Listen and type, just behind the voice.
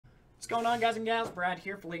What's going on, guys and gals? Brad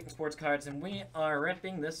here for Layton Sports Cards, and we are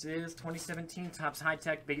ripping. This is 2017 Topps High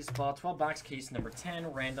Tech Baseball 12-box case number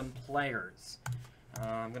 10, random players.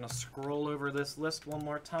 I'm going to scroll over this list one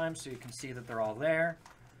more time so you can see that they're all there.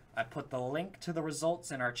 I put the link to the results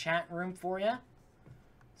in our chat room for you.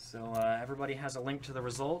 So everybody has a link to the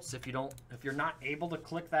results. If you're not able to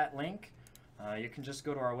click that link, you can just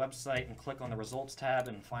go to our website and click on the results tab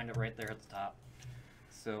and find it right there at the top.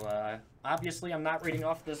 So obviously I'm not reading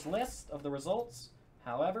off this list of the results.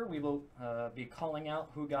 However, we will be calling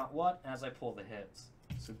out who got what as I pull the hits.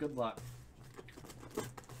 So good luck.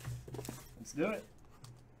 Let's do it.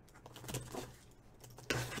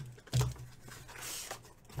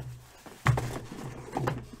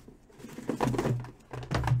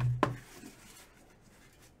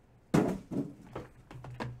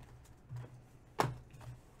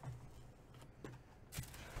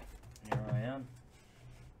 Here I am.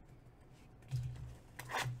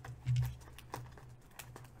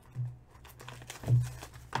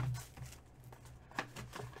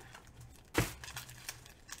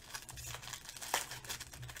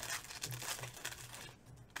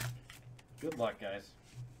 Good luck, guys.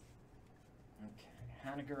 Okay,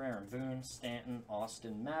 Haniger, Aaron Boone, Stanton,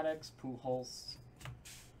 Austin, Maddox, Pujols,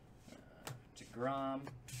 DeGrom,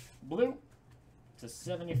 blue to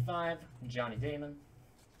 75, Johnny Damon.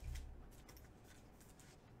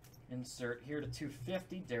 Insert here to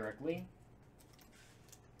 250, Derek Lee.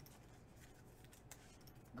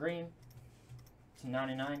 Green to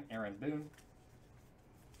 99, Aaron Boone.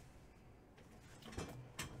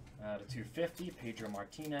 To 250, Pedro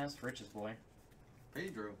Martinez, Rich's boy.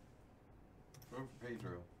 Pedro. Go for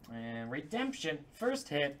Pedro. And redemption, first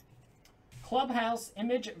hit. Clubhouse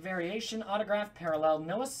Image Variation Autograph Parallel,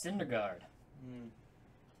 Noah Syndergaard. Noah.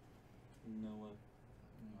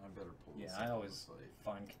 I better pull this. Yeah, I always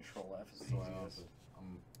find Control F is the easiest.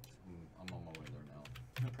 I'm on my way there now.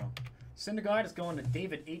 No problem. Syndergaard is going to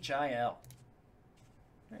David H.I.L.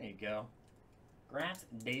 There you go. Grant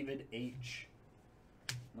David H.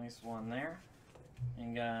 Nice one there.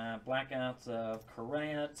 And got blackouts of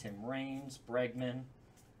Correa, Tim Raines, Bregman,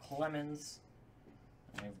 Clemens.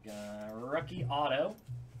 And we've got rookie auto.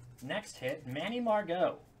 Next hit, Manny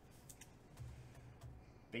Margot.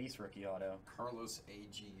 Base rookie auto. Carlos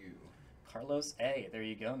AGU. Carlos A. There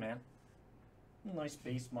you go, man. Nice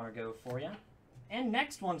base Margot for you. And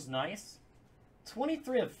next one's nice.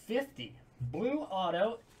 23 of 50. Blue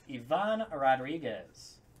auto, Ivan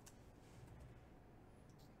Rodriguez.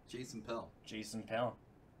 Jason Pell. Jason Pell.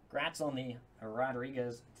 Congrats on the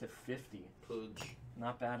Rodriguez to 50. Pudge.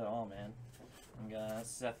 Not bad at all, man. We got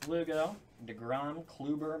Seth Lugo, DeGrom,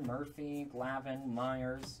 Kluber, Murphy, Glavine,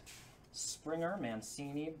 Myers, Springer,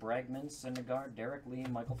 Mancini, Bregman, Syndergaard, Derek Lee,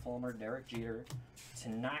 Michael Fulmer, Derek Jeter,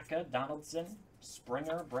 Tanaka, Donaldson,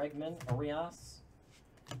 Springer, Bregman, Arias,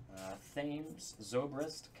 Thames,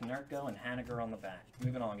 Zobrist, Konerko, and Haniger on the back.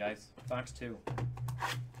 Moving on, guys. Box 2.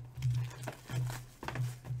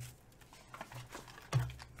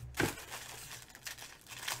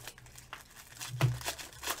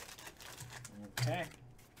 Okay.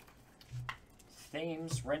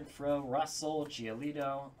 Thames, Renfroe, Russell,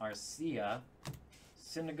 Giolito, Arcia,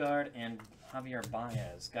 Syndergaard, and Javier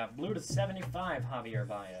Baez. Got blue to 75, Javier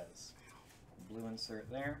Baez. Blue insert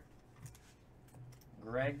there.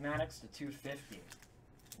 Greg Maddox to 250.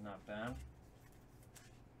 Not bad.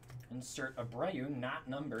 Insert Abreu, not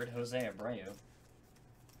numbered, Jose Abreu.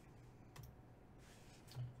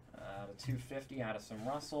 To 250, Addison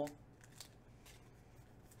Russell.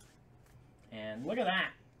 And look at that.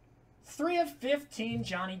 3 of 15,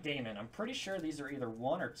 Johnny Damon. I'm pretty sure these are either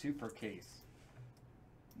 1 or 2 per case.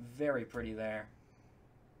 Very pretty there.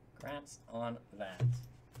 Congrats on that.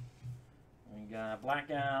 We got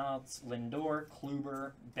blackouts, Lindor,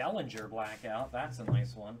 Kluber, Bellinger blackout. That's a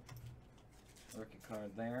nice one. Rookie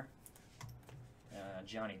card there.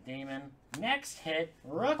 Johnny Damon. Next hit,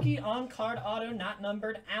 rookie on-card auto, not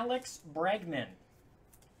numbered, Alex Bregman.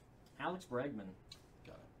 Alex Bregman.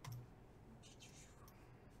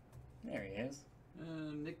 There he is.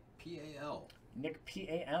 Nick P.A.L. Nick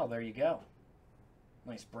P.A.L. There you go.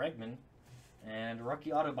 Nice Bregman. And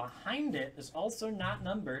rookie auto behind it is also not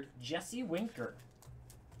numbered, Jesse Winker.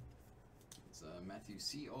 It's Matthew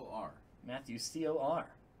C.O.R. Matthew C.O.R.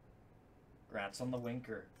 Congrats on the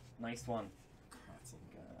Winker. Nice one. Congrats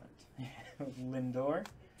on Lindor.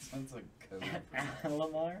 Sounds like code.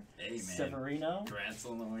 Alomar. Hey, man. Severino. Congrats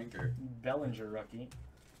on the Winker. Bellinger rookie.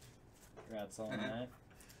 Congrats on that.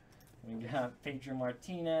 We got Pedro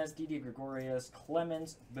Martinez, Didi Gregorius,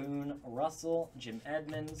 Clemens, Boone, Russell, Jim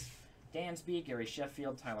Edmonds, Dansby, Gary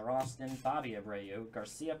Sheffield, Tyler Austin, Bobby Abreu,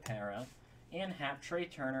 Garcia Parra, And Hap, Trey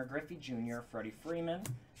Turner, Griffey Jr., Freddie Freeman,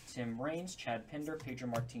 Tim Raines, Chad Pinder, Pedro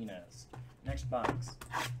Martinez. Next box.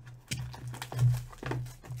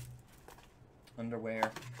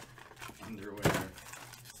 Underwear.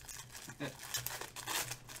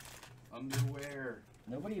 Underwear.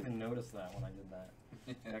 Nobody even noticed that when I did that.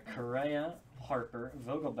 Correa, Harper,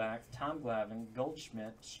 Vogelbach, Tom Glavine,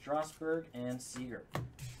 Goldschmidt, Strasburg, and Seager.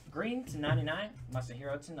 Green to 99,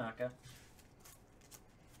 Masahiro Tanaka.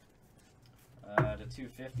 To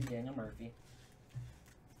 250, Daniel Murphy.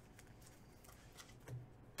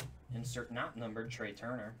 Insert not numbered, Trey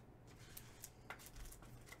Turner.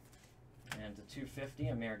 And to 250,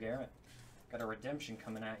 Amir Garrett. Got a redemption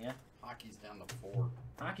coming at you. Hockey's down to 4.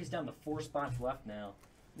 Hockey's down to 4 spots left now.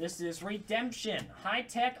 This is redemption.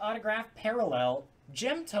 High-tech autograph parallel.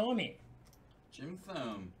 Jim Thome. Jim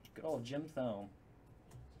Thome. Good old Jim Thome.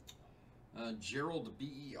 Gerald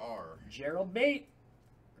B.E.R. Gerald Bate.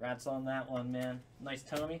 Congrats on that one, man. Nice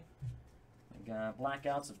Thome. We got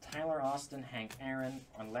blackouts of Tyler Austin, Hank Aaron,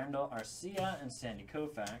 Orlando Arcia, and Sandy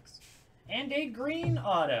Koufax. And a green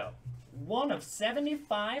auto. 1 of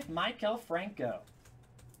 75, Michael Franco.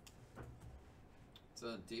 It's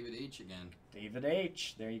David H. again. David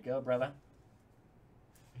H. There you go, brother.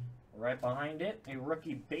 Right behind it, a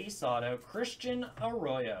rookie base auto, Christian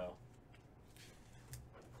Arroyo.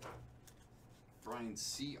 Brian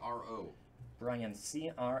C.R.O. Brian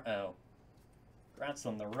C.R.O. Congrats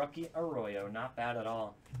on the rookie Arroyo. Not bad at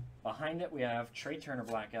all. Behind it, we have Trey Turner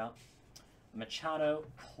blackout, Machado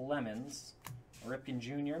Clemens, Ripken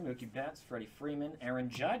Jr., Mookie Betts, Freddie Freeman, Aaron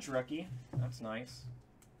Judge rookie. That's nice.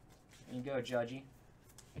 There you go, Judgy.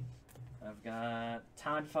 I've got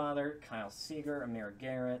Todd Father, Kyle Seager, Amir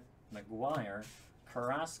Garrett, McGuire,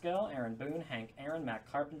 Carrasco, Aaron Boone, Hank Aaron, Matt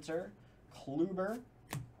Carpenter, Kluber,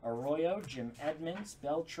 Arroyo, Jim Edmonds,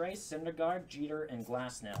 Beltre, Syndergaard, Jeter, and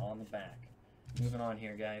Glasnow on the back. Moving on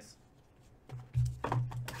here, guys.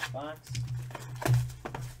 Next box.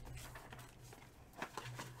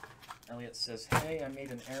 Elliot says, hey, I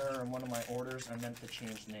made an error in one of my orders. I meant to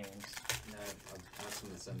change names. Yeah, I asked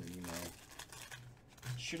him to send an email.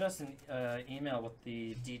 Shoot us an email with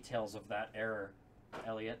the details of that error,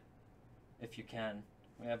 Elliot, if you can.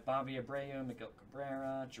 We have Bobby Abreu, Miguel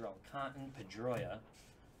Cabrera, Jarrell Cotton, Pedroia,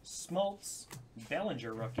 Smoltz,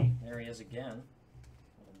 Bellinger rookie. There he is again.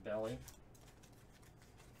 Little belly.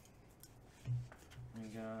 We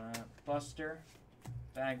got Buster,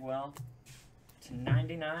 Bagwell, to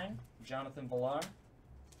 99, Jonathan Villar,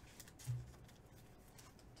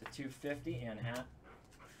 to 250, and Hat.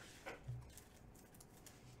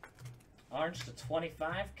 Orange to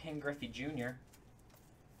 25, Ken Griffey Jr.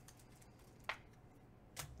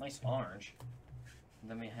 Nice orange. And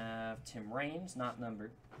then we have Tim Raines, not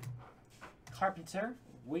numbered. Carpenter,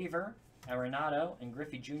 Weaver, Arenado, and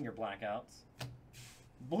Griffey Jr. blackouts.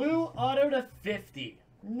 Blue auto to 50.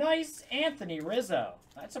 Nice Anthony Rizzo.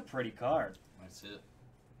 That's a pretty card. That's it.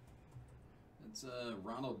 It's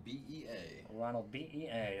Ronald B.E.A. Ronald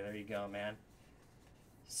B.E.A. There you go, man.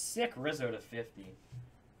 Sick Rizzo to 50.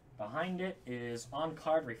 Behind it is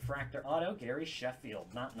on-card refractor auto, Gary Sheffield,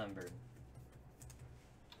 not numbered.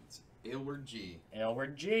 It's Aylward G.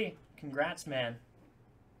 Aylward G. Congrats, man.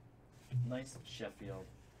 Nice Sheffield.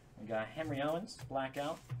 We got Henry Owens,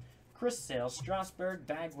 blackout. Chris Sale, Strasburg,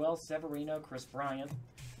 Bagwell, Severino, Chris Bryant,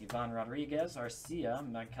 Ivan Rodriguez,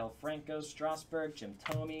 Arcia, Michael Franco, Strasburg, Jim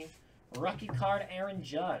Thome, rookie card, Aaron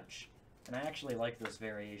Judge. And I actually like this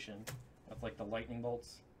variation with like the lightning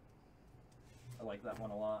bolts. I like that one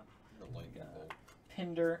a lot. The lightning bolt.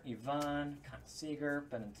 Pinder, Ivan, Kyle Seager,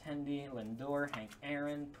 Benintendi, Lindor, Hank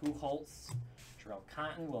Aaron, Pujols, Jarrell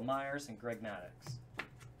Cotton, Will Myers, and Greg Maddux.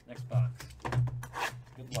 Next box.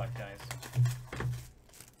 Good luck, guys.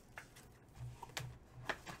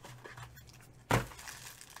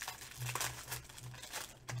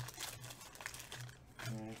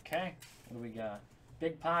 Okay, what do we got?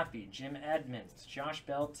 Big Papi, Jim Edmonds, Josh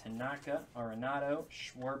Bell, Tanaka, Arenado,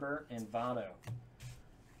 Schwarber, and Votto.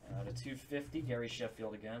 To 250, Gary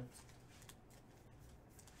Sheffield again.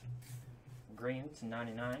 Green to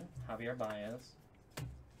 99, Javier Baez.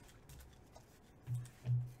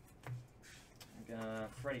 We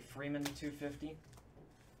got Freddie Freeman to 250.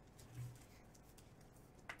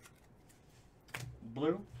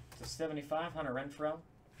 Blue to 75, Hunter Renfroe.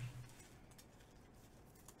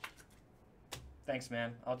 Thanks,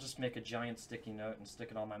 man. I'll just make a giant sticky note and stick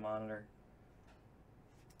it on my monitor.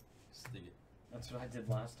 Stick it. That's what I did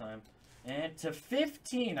last time. And to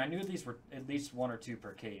 15, I knew these were at least 1 or 2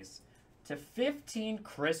 per case. To 15,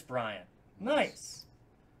 Chris Bryant. Nice.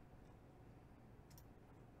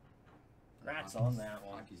 Congrats on that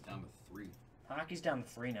one. Hockey's down to 3. Hockey's down to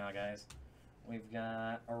 3 now, guys. We've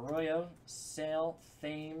got Arroyo, Sale,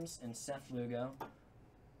 Thames, and Seth Lugo.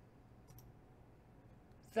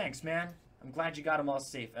 Thanks, man. I'm glad you got them all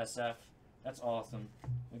safe, SF. That's awesome.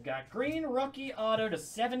 We've got green rookie auto to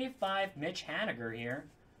 75, Mitch Haniger here.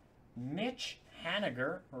 Mitch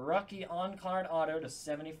Haniger, rookie on-card auto to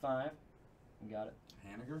 75. You got it?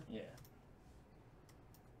 Haniger? Yeah.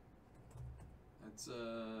 That's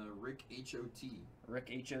Rick H.O.T. Rick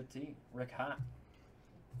H.O.T. Rick Hot.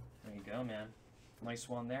 There you go, man. Nice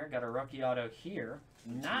one there. Got a rookie auto here.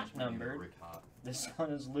 Not numbered. Rick Hot. This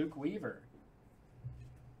one is Luke Weaver.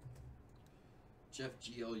 Jeff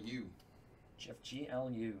G.L.U. Jeff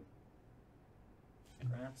G.L.U.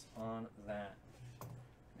 Congrats on that.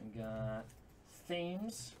 We got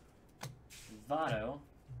Thames, Votto,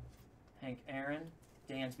 Hank Aaron,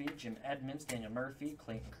 Dansby, Jim Edmonds, Daniel Murphy,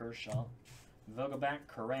 Clayton Kershaw, Vogelback,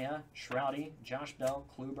 Correa, Shroudy, Josh Bell,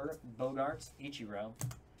 Kluber, Bogarts, Ichiro,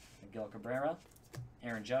 Miguel Cabrera,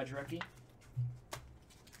 Aaron Judge rookie.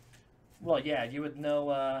 Well, yeah, you would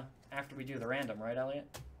know after we do the random, right, Elliot?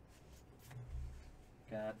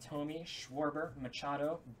 Got Tomey, Schwarber,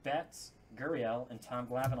 Machado, Betts, Gurriel, and Tom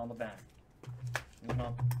Glavine on the back. Moving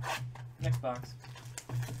on. Next box.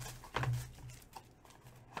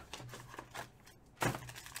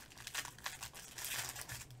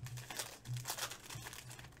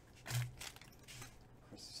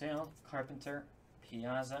 Chris Sale, Carpenter,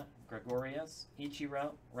 Piazza, Gregorius,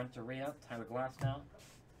 Ichiro, Renteria, Tyler Glasnow.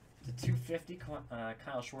 To 250,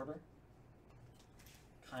 Kyle Schwarber.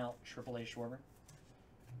 Kyle AAA Schwarber.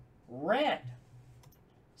 Red.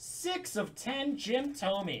 6 of 10, Jim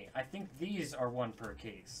Thome. I think these are one per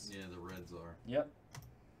case. Yeah, the Reds are. Yep.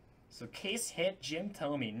 So case hit, Jim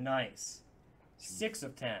Thome. Nice. 6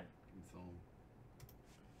 of 10.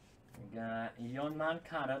 We got Yon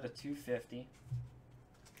Moncada to 250.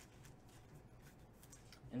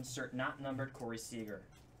 Insert not numbered Corey Seager.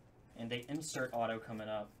 And they insert auto coming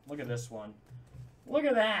up. Look at this one. Look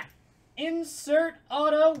at that. Insert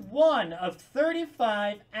auto 1 of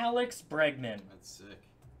 35, Alex Bregman. That's sick.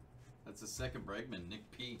 That's the second Bregman, Nick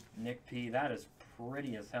P. Nick P. That is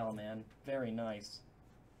pretty as hell, man. Very nice.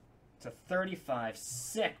 To 35,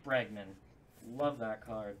 sick Bregman. Love that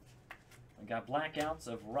card. I got blackouts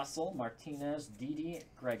of Russell, Martinez, Didi,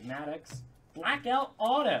 Greg Maddux. Blackout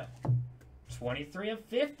auto. 23 of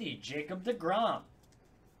 50, Jacob deGrom.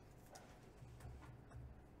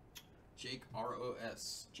 Jake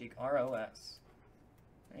R.O.S. Jake R.O.S.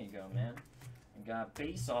 There you go, man. I got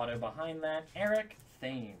base auto behind that, Eric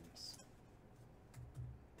Thames.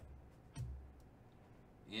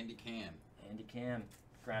 Andy Cam. Andy Cam.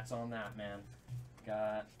 Congrats on that, man.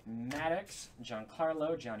 Got Maddox,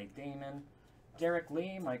 Giancarlo, Johnny Damon, Derek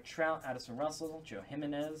Lee, Mike Trout, Addison Russell, Joe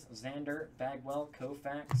Jimenez, Xander, Bagwell,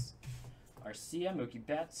 Koufax, Arcia, Mookie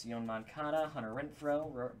Betts, Yon Moncada, Hunter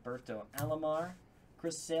Renfroe, Roberto Alomar,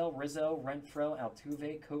 Chris Sale, Rizzo, Renfroe,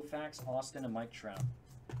 Altuve, Koufax, Austin, and Mike Trout.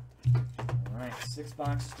 Alright, 6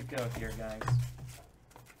 boxes to go here, guys.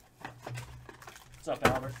 What's up,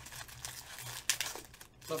 Albert?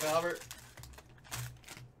 What's up, Albert?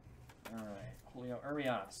 Alright, Julio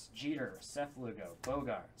Urias, Jeter, Seth Lugo,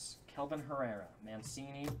 Bogarts, Kelvin Herrera,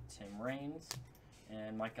 Mancini, Tim Raines,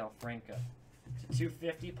 and Mike Alfranco. To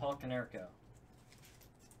 250, Paul Konerko.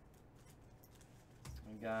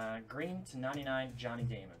 We got green to 99, Johnny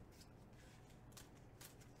Damon.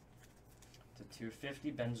 To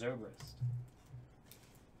 250, Ben Zobrist.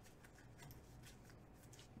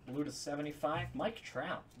 Blue to 75, Mike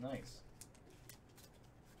Trout. Nice.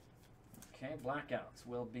 Okay, blackouts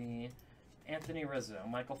will be Anthony Rizzo,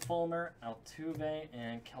 Michael Fulmer, Altuve,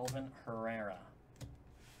 and Kelvin Herrera.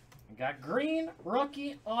 We got green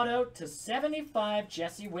rookie auto to 75,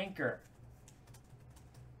 Jesse Winker.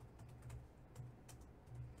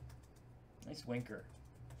 Nice Winker.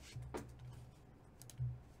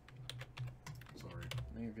 Sorry.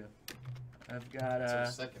 There you go. I've got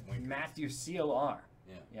second Winker. Matthew C.O.R.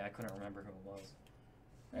 Yeah. Yeah, I couldn't remember who it was.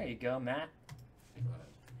 There you go, Matt. Go ahead.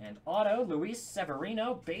 And auto, Luis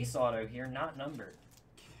Severino, base auto here, not numbered.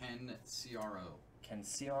 Ken C.R.O. Ken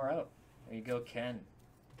C.R.O. There you go, Ken.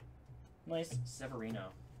 Nice Severino.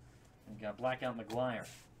 We got Blackout McGuire,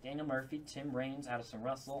 Daniel Murphy, Tim Raines, Addison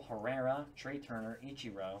Russell, Herrera, Trey Turner,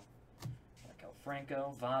 Ichiro, Michael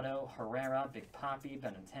Franco, Votto, Herrera, Big Papi,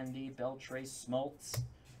 Benintendi, Beltre, Smoltz,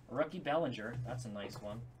 rookie Bellinger. That's a nice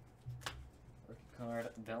one. Rookie card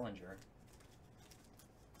Bellinger.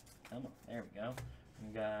 Come on, there we go.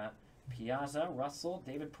 We got Piazza, Russell,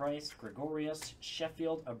 David Price, Gregorius,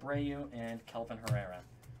 Sheffield, Abreu, and Kelvin Herrera.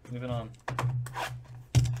 Moving on.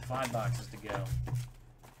 5 boxes to go.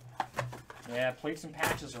 Yeah, plates and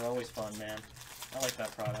patches are always fun, man. I like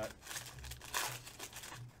that product.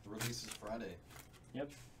 Friday. Yep.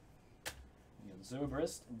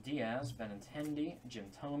 Zobrist, Diaz, Benintendi, Jim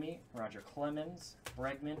Thome, Roger Clemens,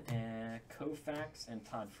 Bregman, and Koufax, and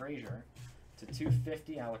Todd Frazier. To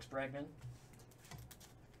 250, Alex Bregman.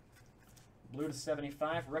 Blue to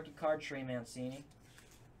 75, rookie card, Trey Mancini.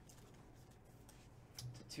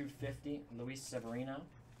 To 250, Luis Severino.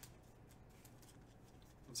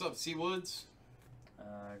 What's up, Seawoods?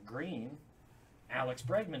 Green, Alex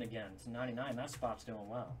Bregman again to 99. That spot's doing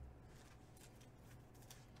well.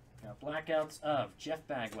 Got blackouts of Jeff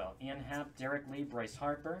Bagwell, Ian Happ, Derek Lee, Bryce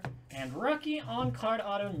Harper, and rookie on-card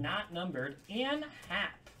auto not numbered, Ian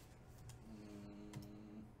Happ.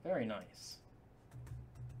 Very nice.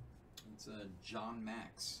 It's John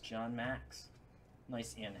Max. John Max.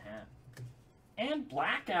 Nice Ian Happ. And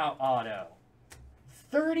blackout auto.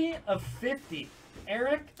 30 of 50.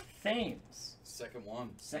 Eric Thames. Second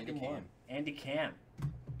one. Second Andy one. Cam. Andy Cam.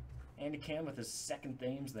 Andy Cam with his second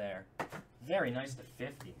Thames there. Very nice to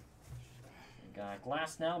 50. We got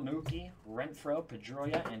Glasnow, Mookie, Renfro,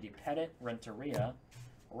 Pedroia, Andy Pettit, Renteria.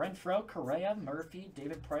 Renfro, Correa, Murphy,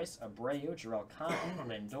 David Price, Abreu, Jarrell Cotton,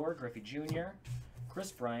 Lindor, Griffey Jr., Chris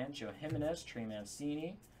Bryant, Joe Jimenez, Trey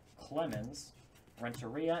Mancini, Clemens,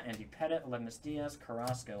 Renteria, Andy Pettit, Lemus Diaz,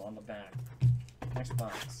 Carrasco on the back. Next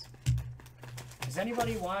box. Has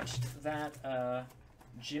anybody watched that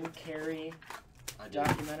Jim Carrey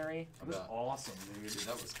documentary? It was awesome, dude. Dude,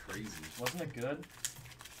 that was crazy. Wasn't it good?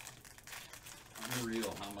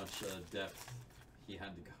 Unreal how much depth he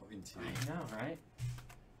had to go into. I know, right?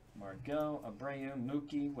 Margot, Abreu,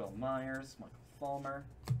 Mookie, Will Myers, Michael Fulmer,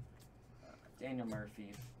 Daniel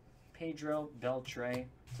Murphy, Pedro, Beltre,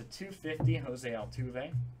 to 250, Jose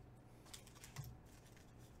Altuve.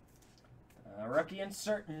 Rookie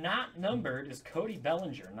insert not numbered is Cody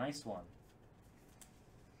Bellinger. Nice one.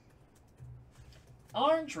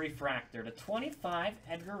 Orange refractor to 25,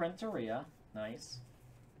 Edgar Renteria. Nice.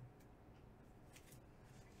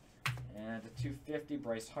 And to 250,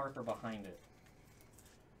 Bryce Harper behind it.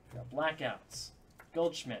 Got blackouts.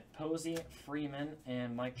 Goldschmidt, Posey, Freeman,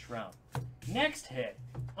 and Mike Trout. Next hit.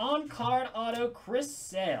 On-card auto, Chris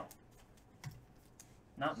Sale.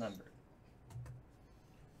 Not numbered.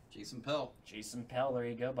 Jason Pell. Jason Pell, there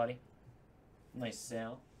you go, buddy. Nice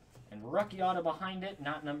Sale. And rookie auto behind it,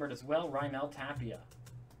 not numbered as well, Raimel Tapia.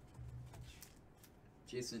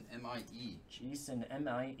 Jason M.I.E. Jason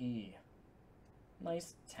M.I.E.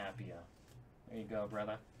 Nice Tapia. There you go,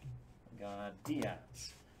 brother. We got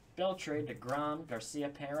Diaz. Beltre, DeGrom, Garcia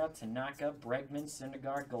Pera, Tanaka, Bregman,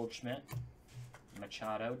 Syndergaard, Goldschmidt,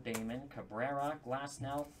 Machado, Damon, Cabrera,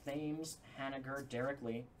 Glasnow, Thames, Haniger, Derek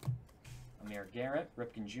Lee, Amir Garrett,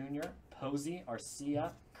 Ripken Jr., Posey,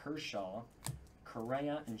 Arcia, Kershaw,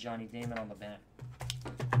 Correa, and Johnny Damon on the back.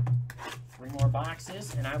 3 more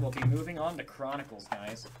boxes, and I will be moving on to Chronicles,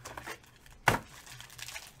 guys.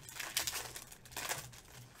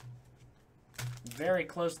 Very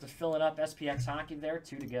close to filling up SPX Hockey there.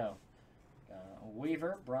 2 to go.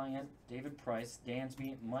 Weaver, Bryant, David Price,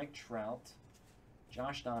 Dansby, Mike Trout,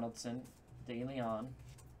 Josh Donaldson, De Leon,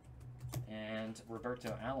 and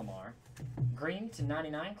Roberto Alomar. Green to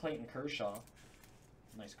 99, Clayton Kershaw.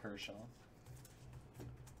 Nice Kershaw.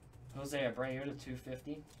 Jose Abreu to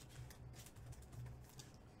 250.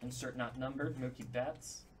 Insert not numbered, Mookie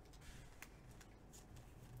Betts.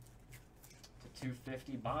 To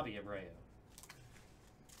 250, Bobby Abreu.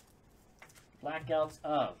 Blackouts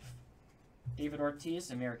of David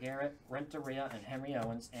Ortiz, Amir Garrett, Renteria, and Henry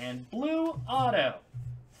Owens. And blue auto,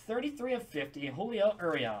 33 of 50, Julio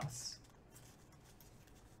Urias.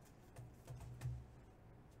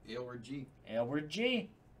 Aylward G. Aylward G.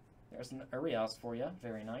 There's an Urias for you.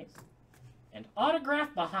 Very nice. And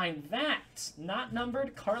autograph behind that, not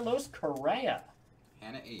numbered, Carlos Correa.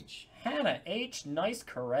 Hannah H. Hannah H. Nice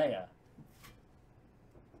Correa.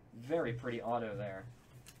 Very pretty auto there.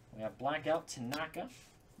 We have blackout Tanaka,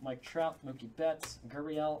 Mike Trout, Mookie Betts,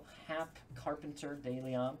 Gurriel, Happ, Carpenter, De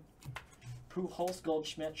Leon, Pujols,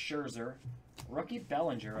 Goldschmidt, Scherzer, rookie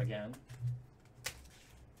Bellinger again.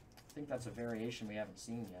 I think that's a variation we haven't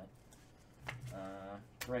seen yet.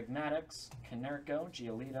 Greg Maddux, Konerko,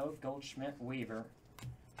 Giolito, Goldschmidt, Weaver,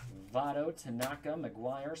 Votto, Tanaka,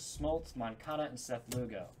 McGuire, Smoltz, Moncada, and Seth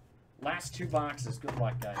Lugo. Last 2 boxes. Good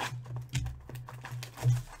luck, guys.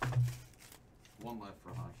 1 left for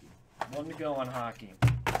hockey. 1 to go on hockey.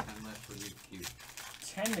 10 left for Leaf Q.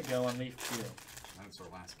 10 to go on Leaf Q. That's our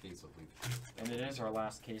last case of Leaf Q. And it is our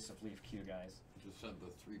last case of Leaf Q, guys. Just had the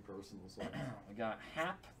 3 personals left. We got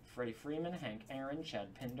Happ, Freddie Freeman, Hank Aaron,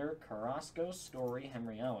 Chad Pinder, Carrasco, Story,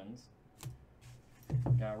 Henry Owens.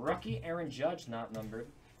 Got rookie Aaron Judge, not numbered.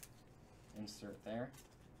 Insert there.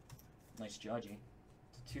 Nice Judgy.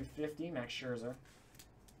 250, Max Scherzer.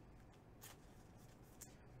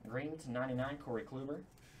 Green to 99, Corey Kluber.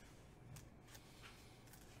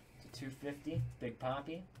 To 250, Big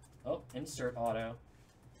Poppy. Oh, insert auto.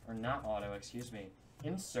 Or not auto, excuse me.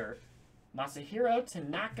 Insert Masahiro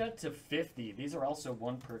Tanaka to 50. These are also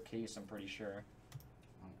 1 per case, I'm pretty sure.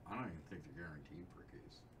 I don't even think they're guaranteed per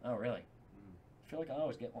case. Oh, really? I feel like I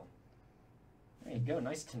always get one. There you go.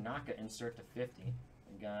 Nice Tanaka insert to 50.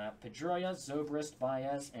 We got Pedroia, Zobrist,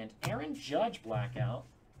 Baez, and Aaron Judge blackout.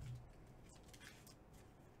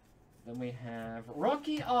 Then we have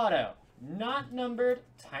rookie auto, not numbered,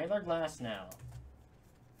 Tyler Glasnow.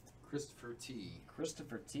 Christopher T.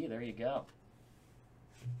 Christopher T. There you go.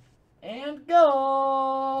 And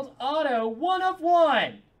gold auto, 1 of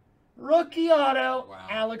 1. Rookie auto, wow.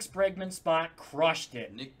 Alex Bregman spot, crushed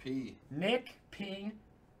it. Nick P. Nick P.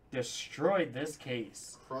 destroyed this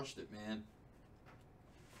case. Crushed it, man.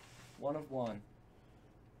 1 of 1.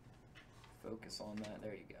 Focus on that.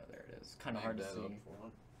 There you go. There it is. Kind of hard to see.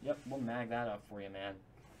 Yep, we'll mag that up for you, man.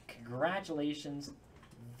 Congratulations.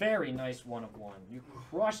 Very nice 1 of 1. You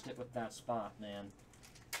crushed it with that spot, man.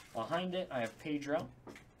 Behind it, I have Pedro.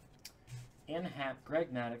 In Hap,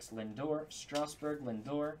 Greg Maddux, Lindor, Strasburg,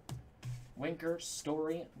 Lindor, Winker,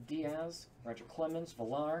 Story, Diaz, Roger Clemens,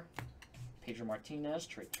 Villar, Pedro Martinez,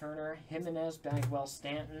 Trey Turner, Jimenez, Bagwell,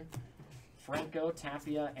 Stanton, Franco,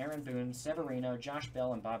 Tapia, Aaron Boone, Severino, Josh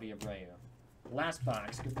Bell, and Bobby Abreu. Last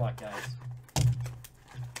box. Good luck, guys.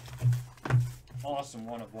 Awesome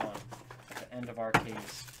 1 of 1 at the end of our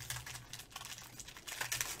case.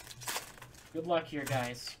 Good luck here,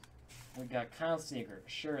 guys. We got Kyle Seager,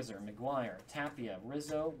 Scherzer, McGuire, Tapia,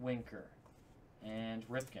 Rizzo, Winker, and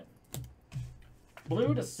Ripken.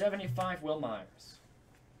 Blue to 75, Will Myers.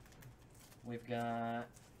 We've got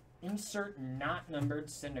insert not numbered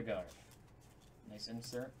Syndergaard. Nice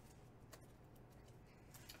insert.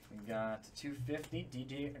 We got 250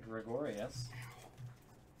 DJ Gregorius.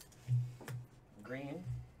 Green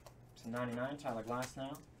to 99, Tyler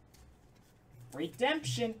Glasnow.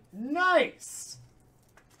 Redemption, nice!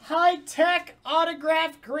 High-tech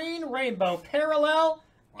autograph green rainbow parallel,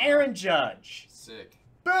 wow. Aaron Judge. Sick.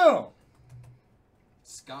 Boom!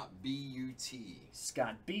 Scott B.U.T.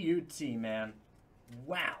 Scott B.U.T., man.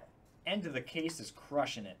 Wow. End of the case is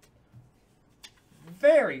crushing it.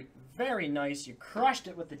 Very, very nice. You crushed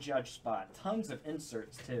it with the Judge spot. Tons of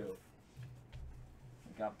inserts, too.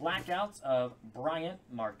 We've got blackouts of Bryant,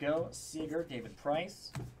 Margot, Seager, David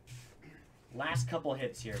Price. Last couple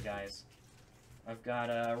hits here, guys. I've got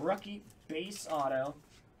a rookie base auto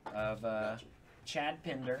of Chad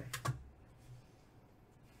Pinder.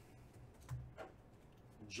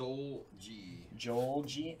 Joel G. Joel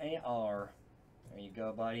G.A.R. There you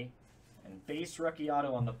go, buddy. And base rookie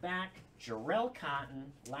auto on the back, Jarrell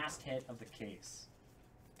Cotton, last hit of the case.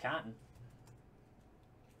 Cotton.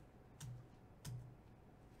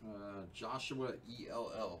 Joshua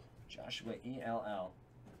E.L.L. Joshua E.L.L.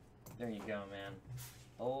 There you go, man.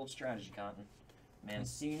 Old strategy, Cotton.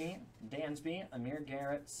 Mancini, Dansby, Amir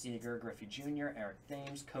Garrett, Seager, Griffey Jr., Eric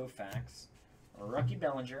Thames, Koufax, Rookie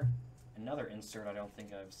Bellinger, another insert I don't think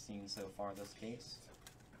I've seen so far this case.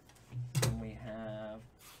 Then we have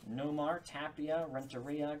Nomar, Tapia,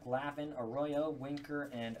 Renteria, Glavin, Arroyo,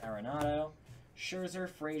 Winker, and Arenado, Scherzer,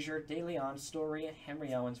 Frazier, De Leon, Story,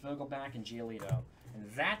 Henry Owens, Vogelback, and Giolito. And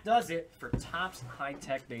that does it for Topps High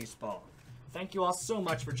Tech Baseball. Thank you all so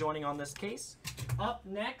much for joining on this case. Up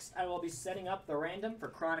next, I will be setting up the random for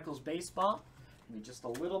Chronicles Baseball. Give me just a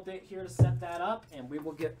little bit here to set that up, and we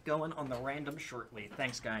will get going on the random shortly.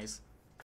 Thanks, guys.